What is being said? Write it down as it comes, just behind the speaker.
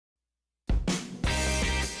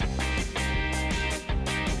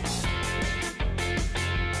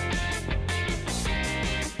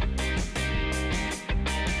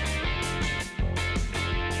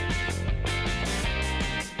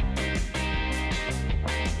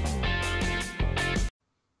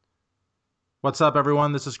What's up,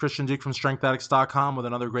 everyone? This is Christian Duke from StrengthAddicts.com with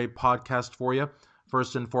another great podcast for you.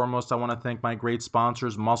 First and foremost, I want to thank my great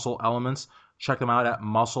sponsors, Muscle Elements. Check them out at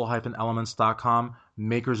muscle-elements.com,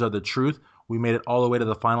 makers of the truth. We made it all the way to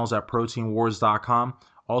the finals at proteinwars.com.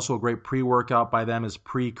 Also, a great pre-workout by them is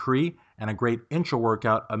Pre-Cree, and a great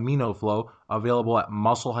intra-workout, Amino Flow, available at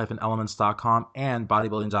muscle-elements.com and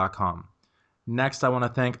bodybuilding.com. Next, I want to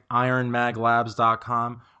thank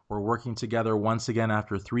ironmaglabs.com. We're working together once again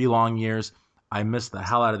after 3 long years. I miss the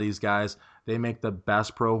hell out of these guys. They make the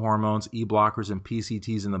best pro hormones, e-blockers, and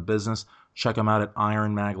PCTs in the business. Check them out at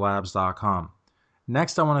ironmaglabs.com.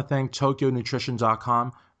 Next, I want to thank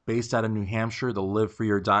TokyoNutrition.com, based out of New Hampshire, the live free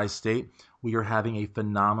or die state. We are having a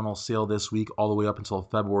phenomenal sale this week all the way up until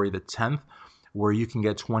February the 10th, where you can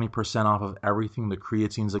get 20% off of everything, the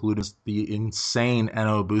creatines, the glutens, the insane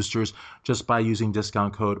NO boosters, just by using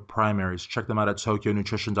discount code PRIMARIES. Check them out at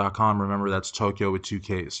TokyoNutrition.com. Remember, that's Tokyo with 2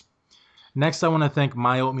 Ks. Next, I want to thank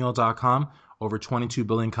myoatmeal.com. Over 22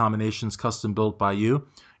 billion combinations custom built by you.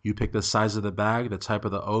 You pick the size of the bag, the type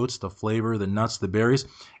of the oats, the flavor, the nuts, the berries,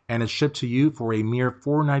 and it's shipped to you for a mere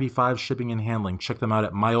 $4.95 shipping and handling. Check them out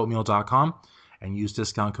at myoatmeal.com and use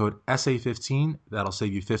discount code SA15. That'll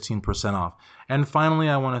save you 15% off. And finally,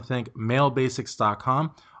 I want to thank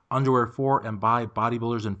malebasics.com. Underwear for and by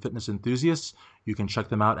bodybuilders and fitness enthusiasts. You can check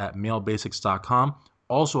them out at malebasics.com.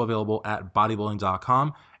 Also available at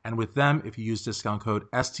bodybuilding.com. And with them, if you use discount code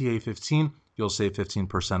STA15, you'll save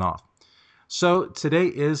 15% off. So today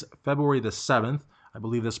is February the 7th. I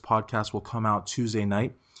believe this podcast will come out Tuesday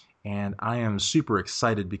night. And I am super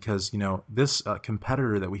excited because, this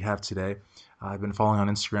competitor that we have today, I've been following on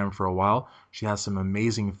Instagram for a while. She has some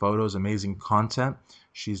amazing photos, amazing content.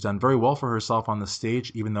 She's done very well for herself on the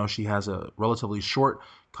stage, even though she has a relatively short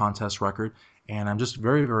contest record. And I'm just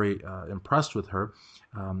very, very impressed with her.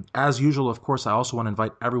 As usual, of course, I also want to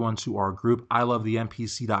invite everyone to our group,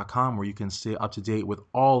 ilovethenpc.com, where you can stay up to date with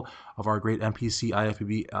all of our great NPC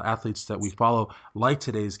IFBB athletes that we follow, like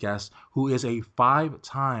today's guest, who is a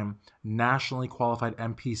 5-time nationally qualified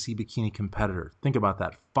NPC Bikini competitor. Think about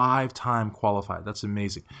that, 5-time qualified. That's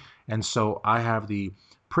amazing. And so I have the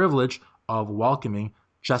privilege of welcoming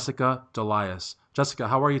Jessica Dolias. Jessica,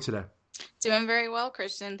 how are you today? Doing very well,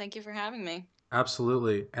 Christian. Thank you for having me.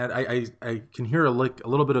 Absolutely. And I can hear a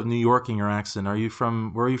little bit of New York in your accent. Where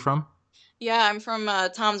are you from? Yeah, I'm from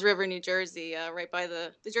Toms River, New Jersey, right by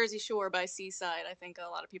the Jersey Shore by Seaside. I think a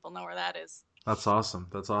lot of people know where that is. That's awesome.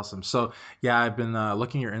 That's awesome. So yeah, I've been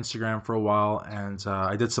looking at your Instagram for a while, and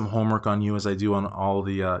I did some homework on you as I do on all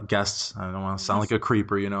the guests. I don't want to sound like a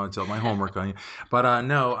creeper, I did my homework on you. But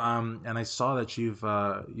no, and I saw that you've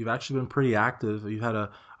actually been pretty active. You've had a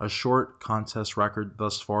short contest record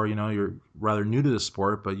thus far. You're rather new to the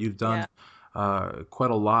sport, but you've done Yeah. quite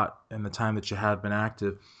a lot in the time that you have been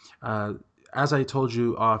active. Uh, as I told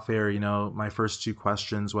you off air, my first 2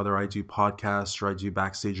 questions, whether I do podcasts or I do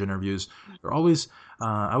backstage interviews, they're always,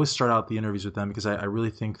 I always start out the interviews with them because I really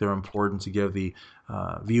think they're important to give the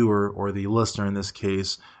viewer, or the listener in this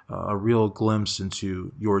case, a real glimpse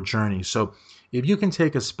into your journey. So if you can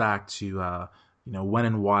take us back to, when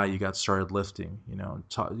and why you got started lifting,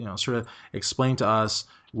 sort of explain to us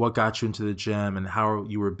what got you into the gym and how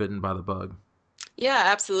you were bitten by the bug. Yeah,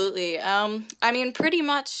 absolutely. I mean, pretty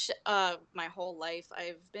much my whole life,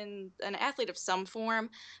 I've been an athlete of some form.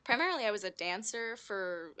 Primarily, I was a dancer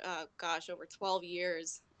for, gosh, over 12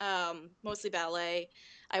 years, mostly ballet.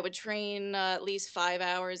 I would train at least 5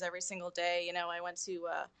 hours every single day. I went to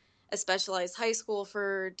a specialized high school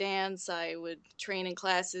for dance. I would train in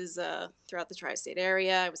classes throughout the tri-state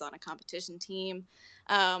area. I was on a competition team.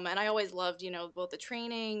 And I always loved, both the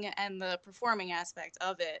training and the performing aspect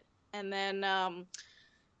of it. And then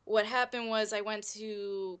what happened was I went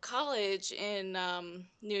to college in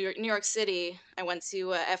New York City. I went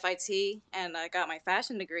to FIT and I got my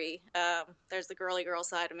fashion degree. There's the girly girl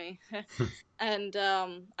side of me, and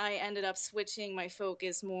I ended up switching my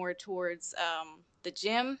focus more towards the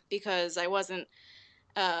gym because I wasn't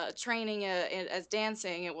training as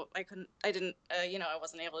dancing. I couldn't, I didn't, I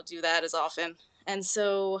wasn't able to do that as often, and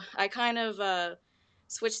so I kind of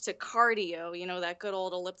switched to cardio. That good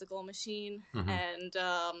old elliptical machine, Hmm. and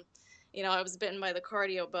I was bitten by the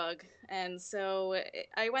cardio bug, and so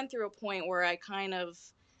I went through a point where I kind of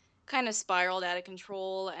spiraled out of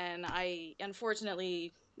control, and I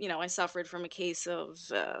unfortunately, I suffered from a case of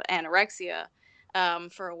anorexia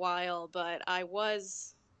for a while, but I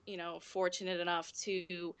was, fortunate enough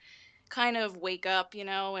to kind of wake up,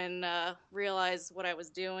 and realize what I was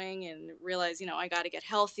doing and realize, I got to get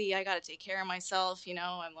healthy. I got to take care of myself.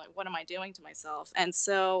 I'm like, what am I doing to myself? And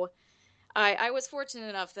so I was fortunate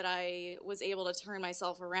enough that I was able to turn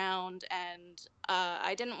myself around, and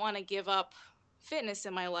I didn't want to give up fitness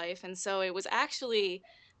in my life. And so it was actually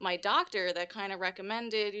my doctor that kind of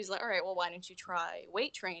recommended, he's like, all right, well, why don't you try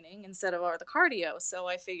weight training instead of the cardio? So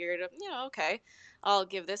I figured, okay, I'll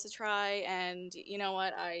give this a try. And you know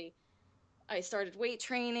what? I started weight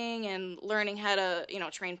training and learning how to,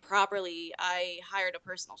 train properly. I hired a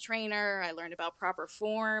personal trainer. I learned about proper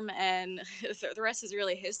form, and the rest is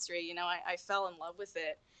really history. I fell in love with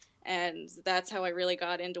it. And that's how I really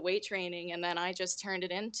got into weight training. And then I just turned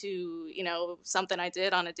it into, something I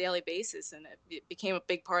did on a daily basis, and it became a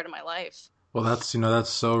big part of my life. Well, that's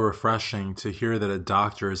so refreshing to hear that a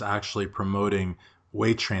doctor is actually promoting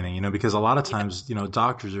weight training, because a lot of Yeah. times,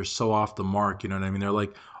 doctors are so off the mark, you know what I mean? They're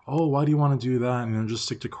like, "Oh, why do you want to do that?" Just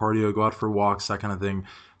stick to cardio, go out for walks, that kind of thing.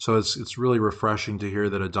 So it's really refreshing to hear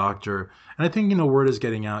that a doctor, and I think, word is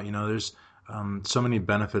getting out, there's so many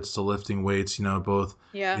benefits to lifting weights, both,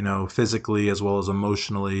 Yeah. physically as well as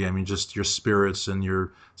emotionally. I mean, just your spirits and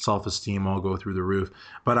your self-esteem all go through the roof.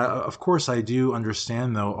 But of course, I do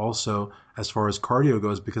understand though also as far as cardio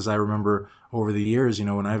goes, because I remember over the years,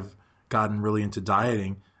 when I've gotten really into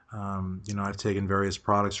dieting, I've taken various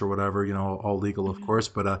products or whatever, all legal, of Mhm. course.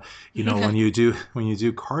 But when you do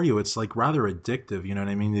cardio, it's like rather addictive. You know what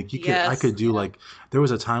I mean? Like I Yes. could do Yeah. like there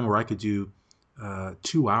was a time where I could do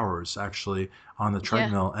 2 hours actually on the Yeah.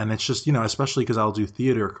 treadmill, and it's just especially because I'll do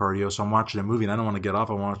theater cardio, so I'm watching a movie and I don't want to get off.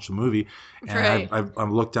 I want to watch the movie, and Right.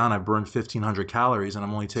 I've looked down. I've burned 1,500 calories, and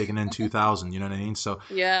I'm only taking in 2,000. You know what I mean? So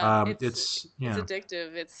Yeah, it's it's yeah,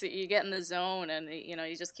 addictive. It's you get in the zone and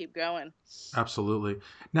you just keep going. absolutely.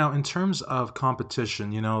 Now, in terms of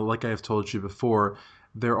competition, like I have told you before,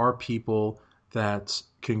 there are people that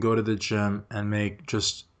can go to the gym and make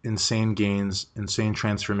just insane gains, insane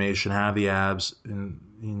transformation, have the abs,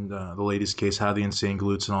 in the ladies' case, have the insane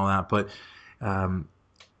glutes and all that. But um,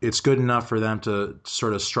 it's good enough for them to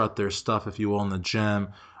sort of strut their stuff, if you will, in the gym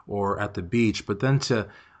or at the beach. But then to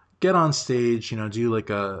get on stage, do like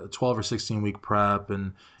a 12 or 16 week prep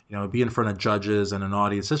and, be in front of judges and an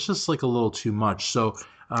audience, it's just like a little too much. So,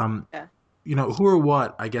 um, Yeah. who or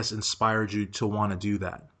what, I guess, inspired you to want to do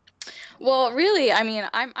that? Well, really, I mean,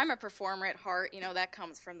 I'm a performer at heart. That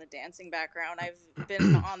comes from the dancing background. I've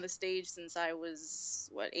been on the stage since I was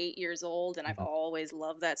 8 years old, and I've always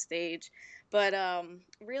loved that stage. But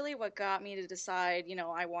really, what got me to decide,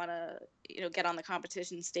 I want to, get on the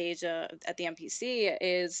competition stage at the NPC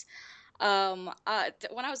is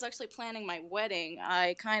when I was actually planning my wedding,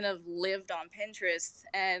 I kind of lived on Pinterest,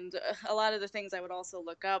 and a lot of the things I would also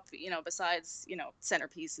look up, besides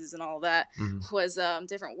centerpieces and all that, Mhm. was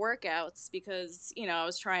different workouts because I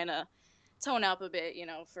was trying to tone up a bit,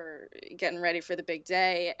 for getting ready for the big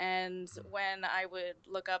day. And when I would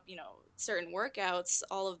look up, certain workouts,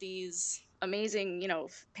 all of these amazing,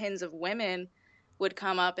 pins of women would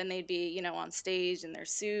come up, and they'd be, on stage in their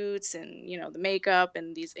suits and, the makeup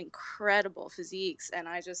and these incredible physiques. And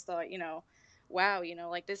I just thought, wow,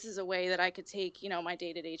 like this is a way that I could take, my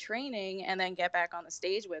day to day training and then get back on the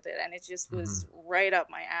stage with it. And it just Mhm. was right up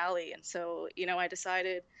my alley. And so, I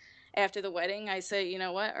decided after the wedding, I said, you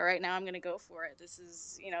know what? All right, now I'm going to go for it. This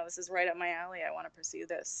is right up my alley. I want to pursue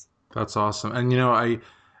this. That's awesome. And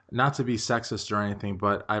not to be sexist or anything,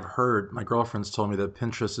 but I've heard my girlfriend's told me that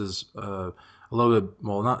Pinterest is a little bit,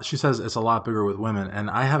 well, not. She says it's a lot bigger with women, and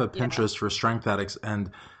I have a Yeah. Pinterest for strength addicts,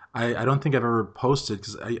 and I don't think I've ever posted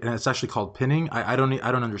because and it's actually called pinning. I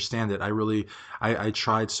don't understand it. I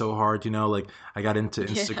tried so hard, like I got into Yeah.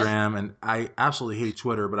 Instagram, and I absolutely hate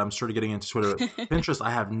Twitter, but I'm sort of getting into Twitter. Pinterest,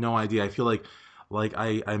 I have no idea. I feel like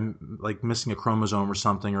I'm like missing a chromosome or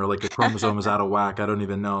something, or like a chromosome is out of whack. I don't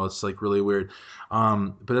even know. It's like really weird.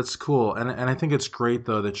 But it's cool. And I think it's great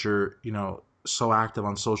though that you're, so active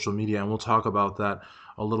on social media, and we'll talk about that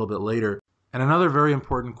a little bit later. And another very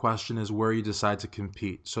important question is where you decide to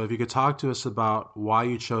compete. So if you could talk to us about why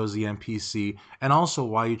you chose the NPC and also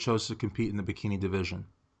why you chose to compete in the bikini division.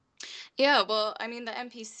 Yeah, well, I mean, the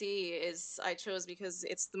NPC is I chose because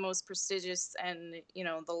it's the most prestigious and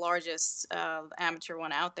the largest amateur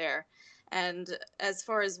one out there. And as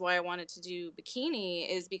far as why I wanted to do bikini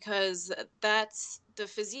is because that's the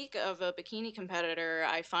physique of a bikini competitor.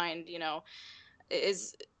 I find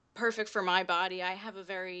is perfect for my body. I have a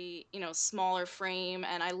very smaller frame,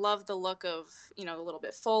 and I love the look of a little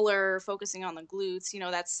bit fuller, focusing on the glutes.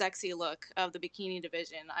 That sexy look of the bikini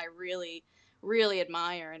division. I really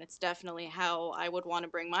admire, and it's definitely how I would want to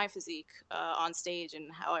bring my physique on stage and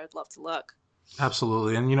how I would love to look.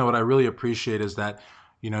 Absolutely. And what I really appreciate is that,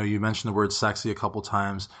 you mentioned the word sexy a couple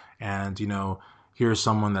times, and here's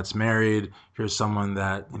someone that's married, here's someone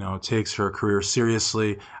that, takes her career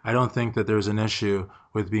seriously. I don't think that there's an issue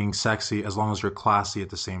with being sexy as long as you're classy at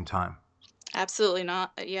the same time. Absolutely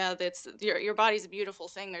not. Yeah, that's your body's a beautiful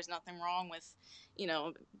thing. There's nothing wrong with, you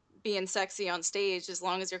know, being sexy on stage as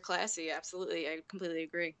long as you're classy. Absolutely. I completely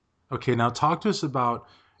agree. Okay, now talk to us about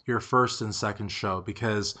your first and second show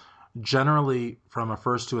because generally from a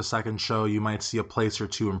first to a second show you might see a place or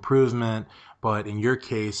two improvement, but in your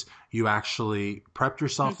case you actually prepped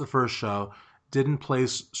yourself the first show, didn't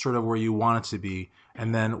place sort of where you wanted to be,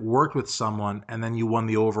 and then worked with someone, and then you won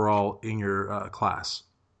the overall in your class.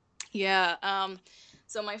 Yeah.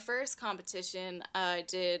 So my first competition, I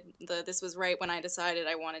did this was right when I decided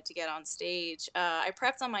I wanted to get on stage. I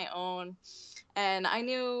prepped on my own, and I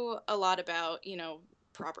knew a lot about,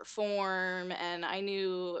 proper form, and I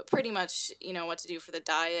knew pretty much, what to do for the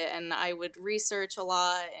diet, and I would research a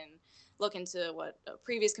lot and look into what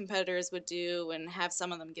previous competitors would do and have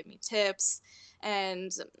some of them give me tips.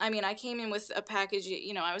 And I mean, I came in with a package,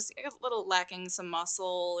 I was a little lacking some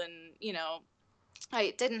muscle, and,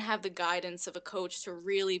 I didn't have the guidance of a coach to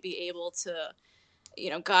really be able to,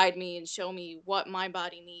 guide me and show me what my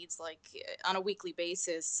body needs, like on a weekly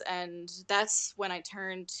basis. And that's when I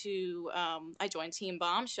turned to, I joined Team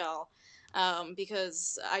Bombshell,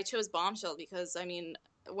 because I chose Bombshell because, I mean,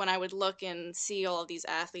 when I would look and see all of these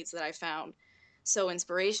athletes that I found so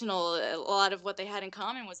inspirational, a lot of what they had in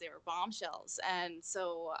common was they were bombshells. And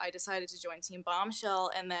so I decided to join Team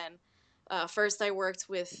Bombshell. And then first I worked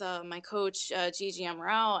with my coach, Gigi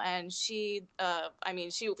Amaral, and I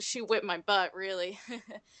mean, she whipped my butt really.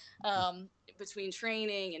 Between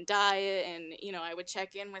training and diet, and I would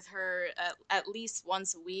check in with her at least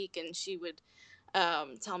once a week, and she would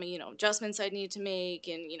tell me, adjustments I need to make,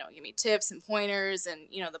 and give me tips and pointers, and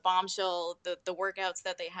the bombshell, the workouts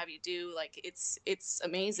that they have you do, like it's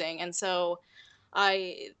amazing. And so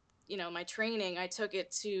I, my training, I took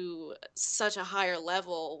it to such a higher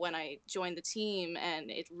level when I joined the team,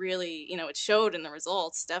 and it really, it showed in the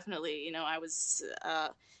results. Definitely, it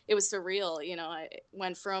was surreal. I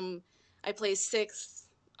went from, I placed sixth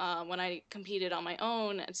when I competed on my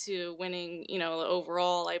own to winning,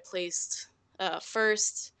 overall. I placed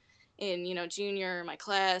first in, junior my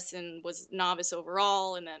class, and was novice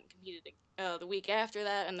overall, and then competed the week after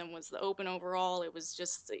that, and then was the open overall. It was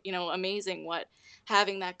just, amazing what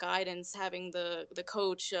having that guidance, having the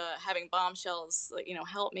coach, having bombshells, like,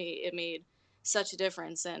 help me. It made such a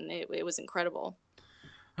difference, and it was incredible.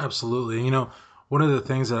 Absolutely. And, one of the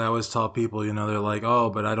things that I always tell people, they're like, oh,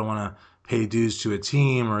 but I don't want to pay dues to a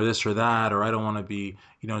team or this or that, or I don't want to be,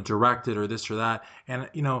 directed or this or that. And,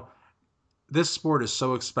 this sport is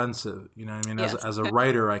so expensive. I mean, Yes. as a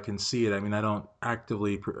writer, I can see it. I mean, I don't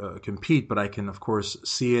actively compete, but I can, of course,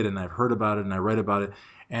 see it, and I've heard about it and I read about it.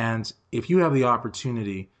 And if you have the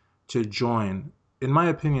opportunity to join, in my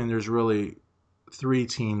opinion, there's really three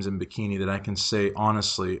teams in bikini that I can say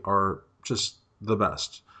honestly are just the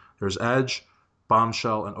best. There's Edge,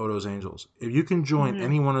 Bombshell, and Odo's Angels. If you can join Hmm.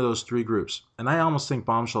 any one of those three groups, and I almost think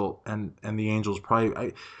Bombshell and the Angels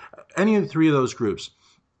probably, any of the three of those groups,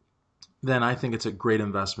 then I think it's a great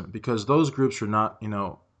investment because those groups are not,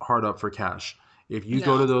 hard up for cash. If you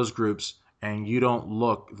go to No. those groups and you don't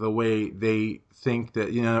look the way they think that,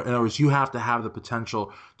 in other words, you have to have the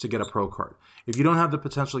potential to get a pro card. If you don't have the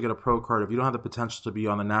potential to get a pro card, if you don't have the potential to be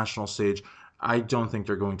on the national stage, I don't think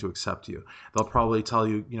they're going to accept you. They'll probably tell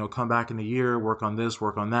you, come back in a year, work on this,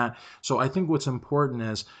 work on that. So I think what's important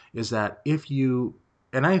is that if you,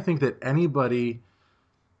 and I think the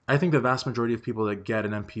vast majority of people that get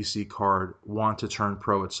an NPC card want to turn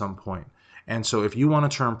pro at some point. And so if you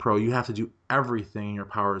want to turn pro, you have to do everything in your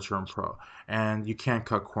power to turn pro. And you can't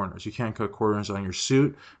cut corners. You can't cut corners on your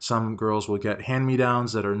suit. Some girls will get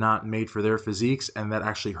hand-me-downs that are not made for their physiques, and that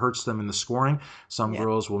actually hurts them in the scoring. Some Yeah.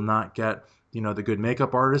 girls will not get, the good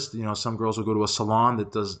makeup artist. Some girls will go to a salon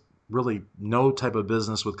that does really no type of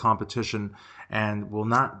business with competition and will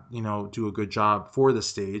not, do a good job for the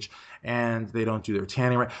stage, and they don't do their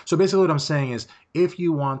tanning right. So basically what I'm saying is if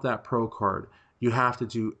you want that pro card, you have to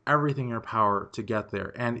do everything in your power to get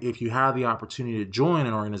there. And if you have the opportunity to join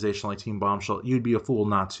an organization like Team Bombshell, you'd be a fool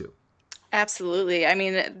not to. Absolutely. I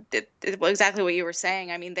mean, well, exactly what you were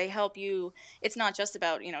saying. I mean, they help you. It's not just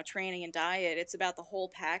about, training and diet. It's about the whole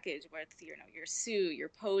package with, your suit, your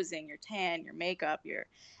posing, your tan, your makeup, your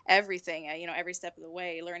everything, every step of the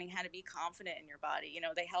way, learning how to be confident in your body.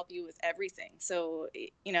 They help you with everything. So,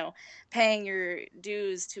 paying your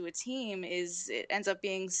dues to a team it ends up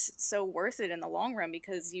being so worth it in the long run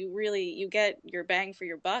because you get your bang for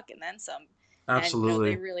your buck and then some. and they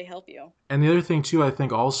Absolutely. really help you. And the other thing too, I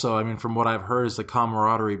think also, I mean, from what I've heard, is the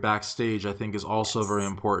camaraderie backstage. I think is also very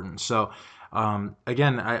Yes. important. So,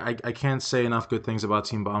 again, I can't say enough good things about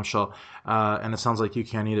Team Bombshell, and it sounds like you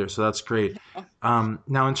can't either. So that's great.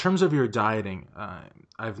 Now, in terms of your dieting,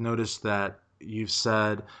 I've noticed that you've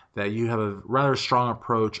said that you have a rather strong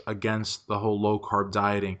approach against the whole low carb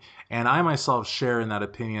dieting, and I myself share in that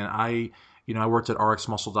opinion. I worked at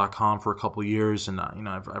rxmuscle.com for a couple of years, and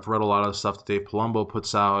I've read a lot of the stuff that Dave Palumbo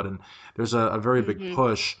puts out, and there's a very big Hmm.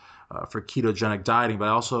 push for ketogenic dieting. But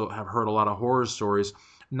I also have heard a lot of horror stories,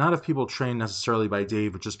 not of people trained necessarily by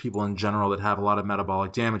Dave, but just people in general that have a lot of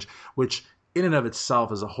metabolic damage, which in and of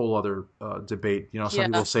itself is a whole other debate. Some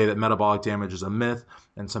people Yeah. say that metabolic damage is a myth,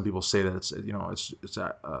 and some people say that it's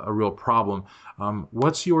a real problem.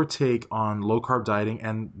 What's your take on low carb dieting,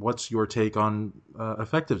 and what's your take on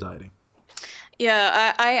effective dieting?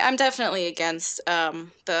 Yeah, I'm definitely against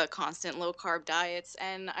the constant low carb diets,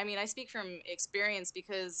 and I mean I speak from experience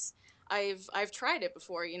because I've tried it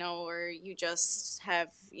before, where you just have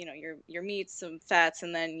your meats, some fats,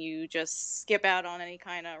 and then you just skip out on any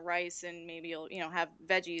kind of rice, and maybe you'll have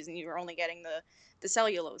veggies, and you're only getting the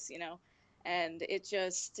cellulose, and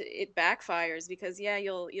it backfires because yeah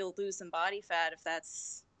you'll lose some body fat if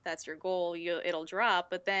that's your goal, it'll drop,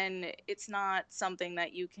 but then it's not something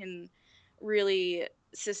that you can really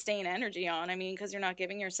sustain energy on. I mean, because you're not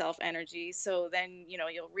giving yourself energy. So then,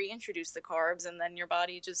 you'll reintroduce the carbs and then your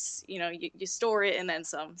body just, you store it and then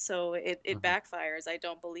some. So it Mhm. backfires. I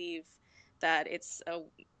don't believe that it's a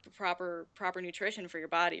proper nutrition for your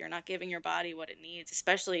body. You're not giving your body what it needs,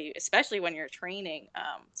 especially when you're training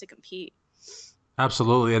to compete.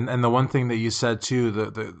 Absolutely, and the one thing that you said too,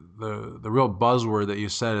 the real buzzword that you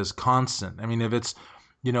said is constant. I mean, if it's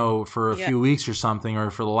for a Yeah. few weeks or something,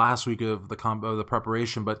 or for the last week of the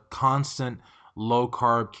preparation, but constant low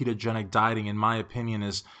carb ketogenic dieting, in my opinion,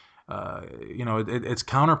 is it's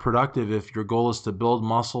counterproductive if your goal is to build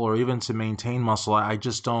muscle or even to maintain muscle. I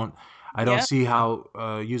don't Yeah. see how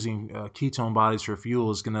using ketone bodies for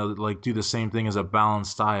fuel is gonna like do the same thing as a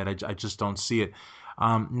balanced diet. I just don't see it.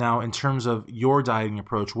 Now, in terms of your dieting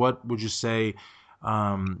approach, Um,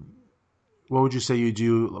 what would you say you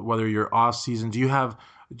do? Whether you're off season, do you have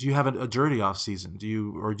a dirty off season? Do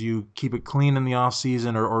you keep it clean in the off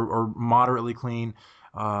season, or moderately clean?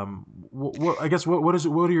 I guess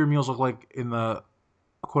what do your meals look like in the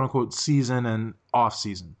quote unquote season and off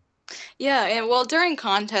season? Yeah, and well, during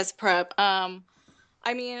contest prep,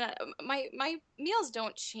 I mean, my meals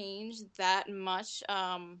don't change that much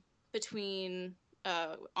between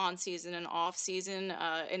on season and off season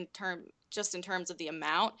in terms of the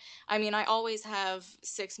amount. I mean, I always have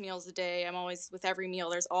 6 meals a day. I'm always with every meal.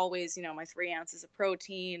 There's always my 3 ounces of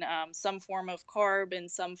protein, some form of carb, and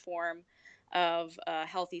some form of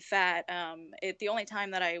healthy fat. The only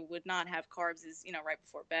time that I would not have carbs is right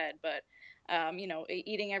before bed, but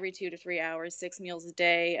eating every 2 to 3 hours, 6 meals a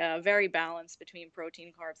day, very balanced between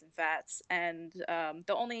protein, carbs, and fats. And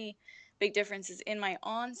the only big difference is in my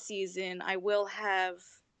on season, I will have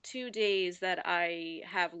 2 days that I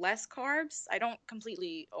have less carbs. I don't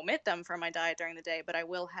completely omit them from my diet during the day, but I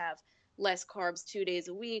will have less carbs 2 days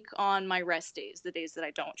a week on my rest days, the days that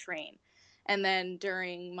I don't train. And then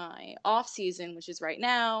during my off season, which is right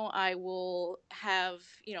now, I will have,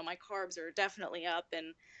 my carbs are definitely up,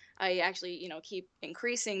 and I actually, keep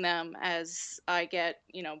increasing them as I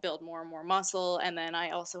build more and more muscle. And then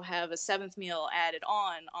I also have a seventh meal added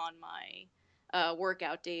on my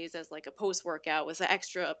workout days as like a post workout with the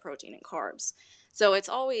extra protein and carbs. So it's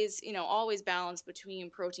always, always balanced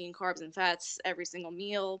between protein, carbs, and fats every single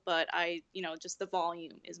meal. But just the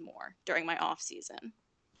volume is more during my off season.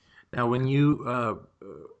 Now, when you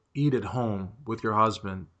eat at home with your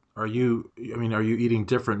husband, are you eating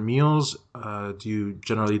different meals? Do you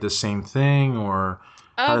generally eat the same thing, or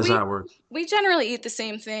how does We that work? we generally eat the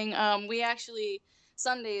same thing. We actually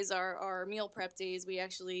Sundays are our meal prep days. We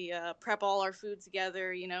actually prep all our food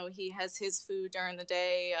together. He has his food during the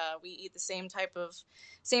day. We eat the same type of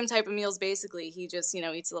meals basically. He just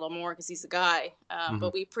eats a little more because he's a guy. Mhm.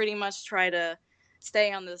 But we pretty much try to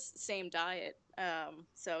stay on this same diet.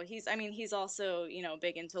 So he's also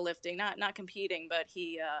big into lifting, not competing, but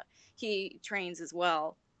he trains as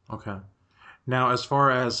well. Okay. Now, as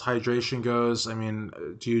far as hydration goes, I mean,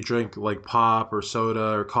 do you drink like pop or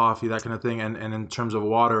soda or coffee, that kind of thing? And in terms of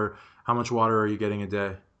water, how much water are you getting a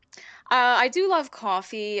day? I do love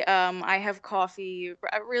coffee. I have coffee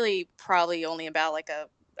really probably only about like a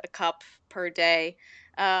cup per day.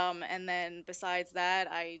 And then besides that,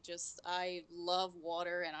 I love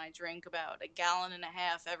water and I drink about a gallon and a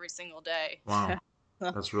half every single day. Wow,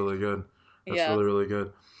 that's really good. That's Yeah. really, really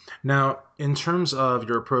good. Now, in terms of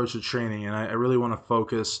your approach to training, and I really want to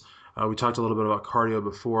focus, we talked a little bit about cardio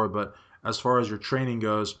before, but as far as your training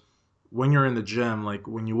goes, when you're in the gym, like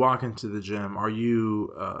when you walk into the gym, are you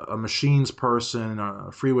a machines person,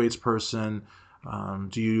 a free weights person?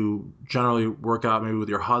 Do you generally work out maybe with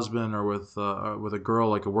your husband or with a girl,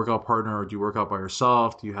 like a workout partner, or do you work out by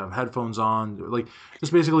yourself? Do you have headphones on? Like,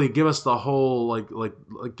 just basically give us the whole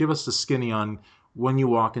like give us the skinny on when you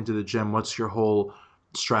walk into the gym. What's your whole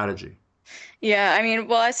strategy? Yeah, I mean,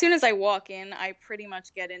 well, as soon as I walk in, I pretty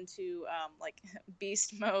much get into like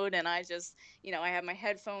beast mode, and I just, I have my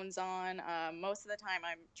headphones on. Most of the time,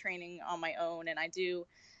 I'm training on my own, and I do.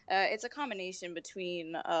 It's a combination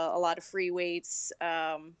between a lot of free weights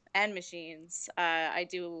and machines. I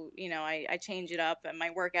do, I change it up, and my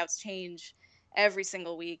workouts change every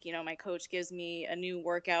single week. My coach gives me a new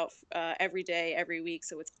workout every day, every week,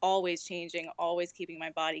 so it's always changing, always keeping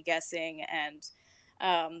my body guessing, and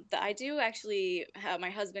I do actually have my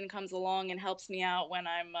husband comes along and helps me out when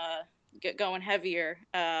I'm going heavier.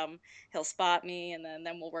 He'll spot me, and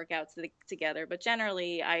then we'll work out together. But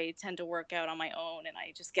generally, I tend to work out on my own, and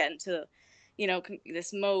I just get into,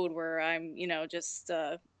 this mode where I'm, just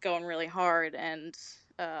going really hard, and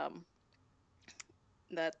um,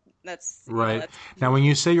 that that's Right. that's Now, when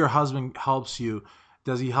you say your husband helps you,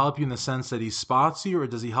 does he help you in the sense that he spots you, or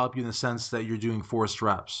does he help you in the sense that you're doing forced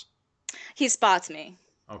reps? he spots me.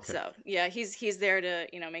 Okay, So yeah, he's there to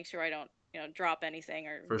make sure I don't drop anything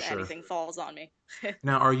or for sure. anything falls on me.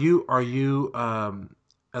 Now, are you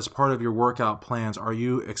as part of your workout plans, are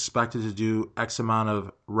you expected to do X amount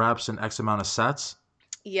of reps and X amount of sets?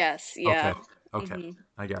 Yes, Okay, yeah. okay, hmm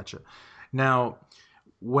I gotcha. Now,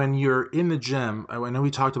 when you're in the gym, I know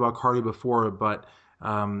we talked about cardio before, but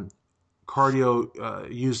um,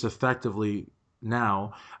 cardio used effectively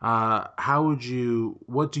now, what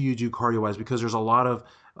do you do cardio wise? Because there's a lot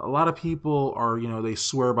of people are, they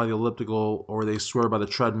swear by the elliptical or they swear by the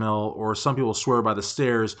treadmill or some people swear by the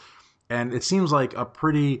stairs, and it seems like a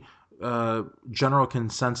pretty general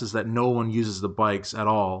consensus that no one uses the bikes at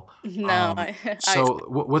all. No, I So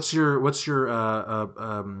what's your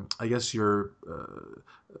I guess your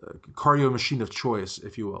cardio machine of choice,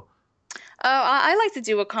 if you will? I like to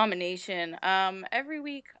do a combination. Every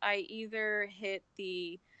week I either hit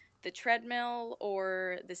the treadmill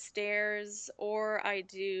or the stairs, or I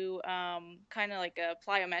do kind of like a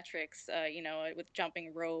plyometrics, with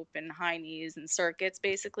jumping rope and high knees and circuits,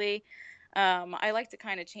 basically. I like to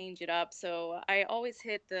kind of change it up, so I always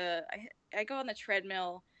I go on the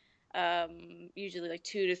treadmill usually like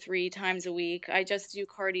 2 to 3 times a week. I just do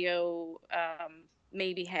cardio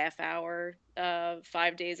maybe half hour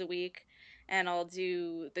 5 days a week, and I'll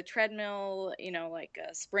do the treadmill, like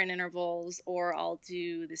sprint intervals, or I'll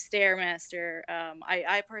do the stairmaster.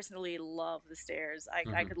 I personally love the stairs. I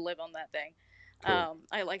Hmm. could live on that thing. Cool.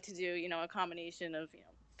 I like to do a combination of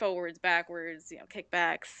forwards, backwards,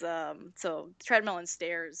 kickbacks. So treadmill and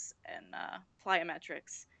stairs and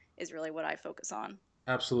plyometrics is really what I focus on.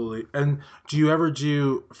 Absolutely. And do you ever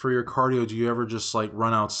do for your cardio, do you ever just like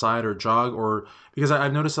run outside or jog or because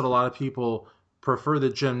I've noticed that a lot of people prefer the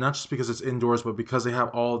gym not just because it's indoors, but because they have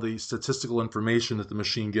all the statistical information that the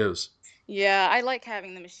machine gives. Yeah, I like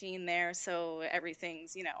having the machine there, so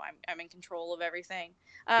everything's, I'm in control of everything.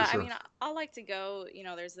 For I sure. mean, I like to go,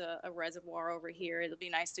 there's a reservoir over here. It'll be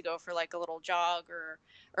nice to go for like a little jog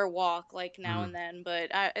or walk like now Hmm. and then, but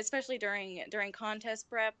especially during contest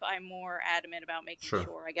prep, I'm more adamant about making Sure.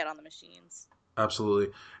 sure I get on the machines.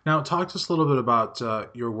 Absolutely. Now, talk to us a little bit about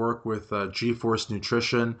your work with G-Force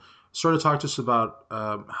Nutrition. Sort of talk to us about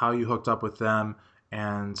how you hooked up with them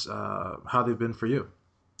and how they've been for you.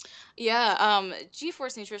 Yeah,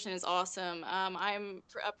 GeForce Nutrition is awesome. I'm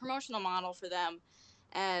a promotional model for them,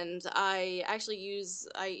 and I use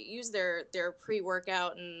their pre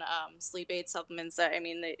workout and sleep aid supplements. I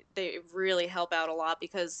mean, they really help out a lot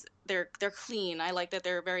because they're clean. I like that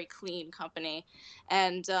they're a very clean company,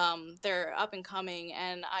 and they're up and coming.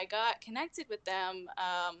 And I got connected with them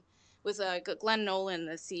with Glenn Nolan,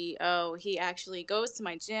 the CEO. He actually goes to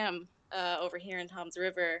my gym over here in Tom's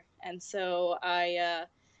River, and so I.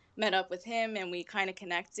 Met up with him and we kind of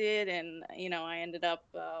connected, and I ended up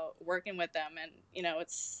working with them, and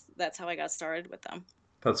it's that's how I got started with them.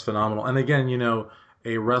 That's phenomenal. And again,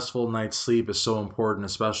 a restful night's sleep is so important,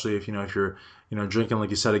 especially if you're, drinking, like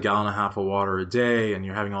you said, a gallon and a half of water a day and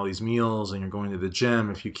you're having all these meals and you're going to the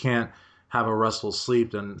gym. If you can't have a restful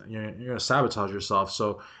sleep, then you're going to sabotage yourself.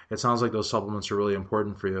 So it sounds like those supplements are really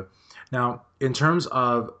important for you. Now, in terms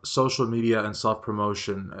of social media and self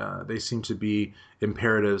promotion, they seem to be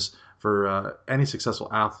imperatives for any successful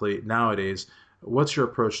athlete nowadays. What's your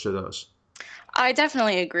approach to those? I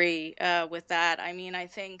definitely agree with that. I mean, I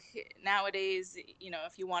think nowadays,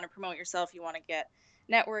 if you want to promote yourself, you want to get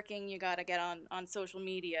networking, you got to get on social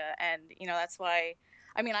media, and that's why.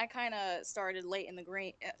 I mean, I kind of started late in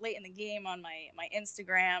the game on my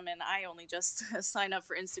Instagram, and I only just signed up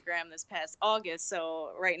for Instagram this past August. So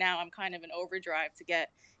right now, I'm kind of in overdrive to get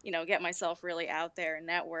myself really out there and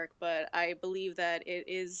network. But I believe that it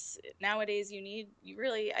is nowadays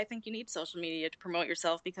I think you need social media to promote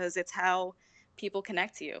yourself because it's how people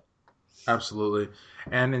connect to you. Absolutely.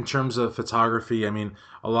 And in terms of photography, I mean,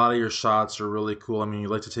 a lot of your shots are really cool. I mean, you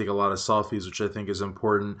like to take a lot of selfies, which I think is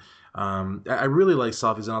important. I really like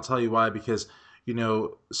selfies, and I'll tell you why. Because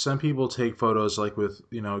some people take photos like with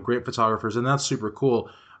great photographers, and that's super cool.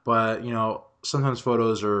 But sometimes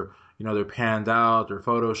photos are they're panned out, they're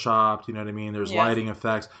photoshopped. You know what I mean? There's Yeah. lighting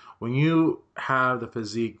effects. When you have the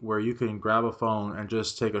physique where you can grab a phone and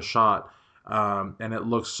just take a shot, and it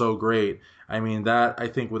looks so great. I mean, that I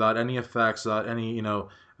think without any effects, without any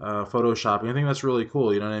photoshopping, I think that's really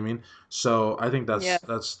cool. You know what I mean? So I think Yeah.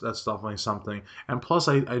 that's definitely something. And plus,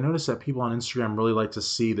 I noticed that people on Instagram really like to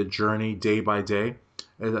see the journey day by day.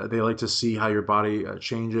 They like to see how your body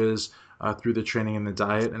changes through the training and the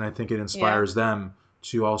diet, and I think it Yeah. inspires them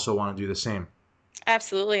to also want to do the same.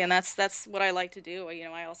 Absolutely, and that's what I like to do.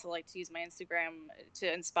 I also like to use my Instagram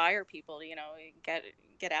to inspire people to,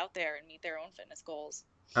 get out there and meet their own fitness goals.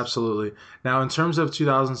 Absolutely. Now, in terms of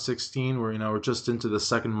 2016, where we're just into the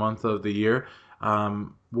second month of the year,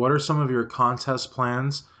 what are some of your contest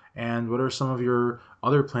plans, and what are some of your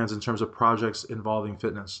other plans in terms of projects involving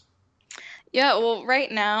fitness? Yeah, well,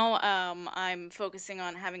 right now, I'm focusing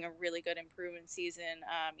on having a really good improvement season.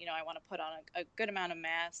 I want to put on a good amount of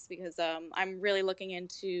mass because I'm really looking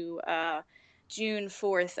into June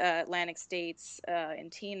 4th Atlantic States in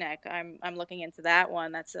Teaneck. I'm looking into that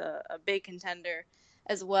one. That's a big contender,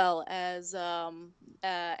 as well as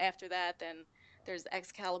after that, then there's the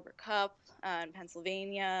Excalibur Cup in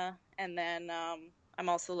Pennsylvania, and then I'm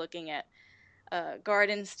also looking at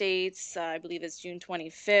Garden States. I believe it's June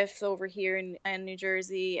 25th over here in New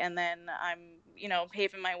Jersey, and then I'm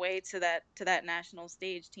paving my way to that national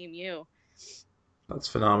stage, Team U. That's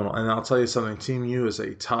phenomenal. And I'll tell you something, Team U is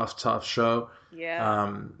a tough, tough show. Yeah,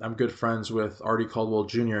 I'm good friends with Artie Caldwell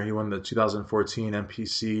Jr. He won the 2014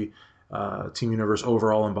 NPC Team Universe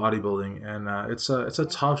overall in bodybuilding, and it's a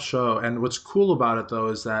tough show. And what's cool about it though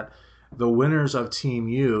is that the winners of Team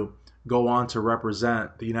U go on to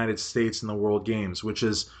represent the United States in the World Games, which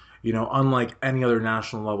is unlike any other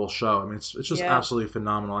national level show. I mean, it's just yeah, absolutely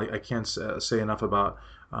phenomenal. I can't say enough about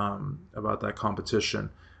that competition,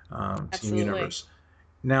 Team absolutely. Universe.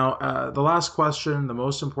 Now, the last question, the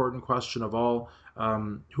most important question of all,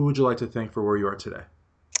 who would you like to thank for where you are today?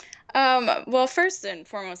 Well, first and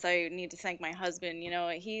foremost, I need to thank my husband.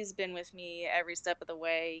 He's been with me every step of the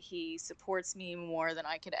way. He supports me more than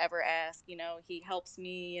I could ever ask. He helps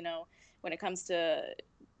me, when it comes to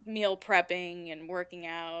meal prepping and working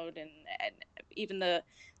out and even the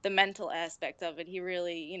mental aspect of it. He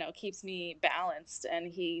really, keeps me balanced and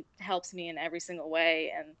he helps me in every single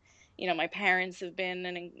way. And, my parents have been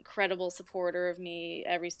an incredible supporter of me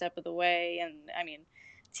every step of the way. And I mean,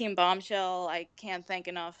 Team Bombshell, I can't thank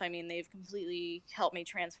enough. I mean, they've completely helped me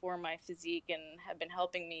transform my physique and have been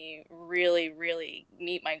helping me really, really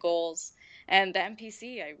meet my goals. And the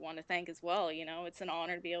NPC, I want to thank as well. It's an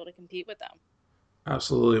honor to be able to compete with them.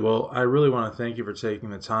 Absolutely. Well, I really want to thank you for taking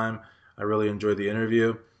the time. I really enjoyed the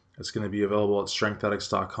interview. It's going to be available at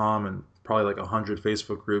strengthetics.com and probably like 100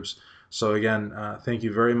 Facebook groups. So, again, thank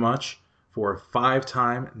you very much for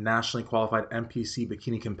five-time nationally qualified NPC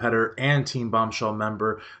Bikini competitor and Team Bombshell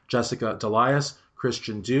member Jessica Dolias,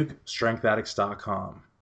 Christian Duke, strengthatics.com.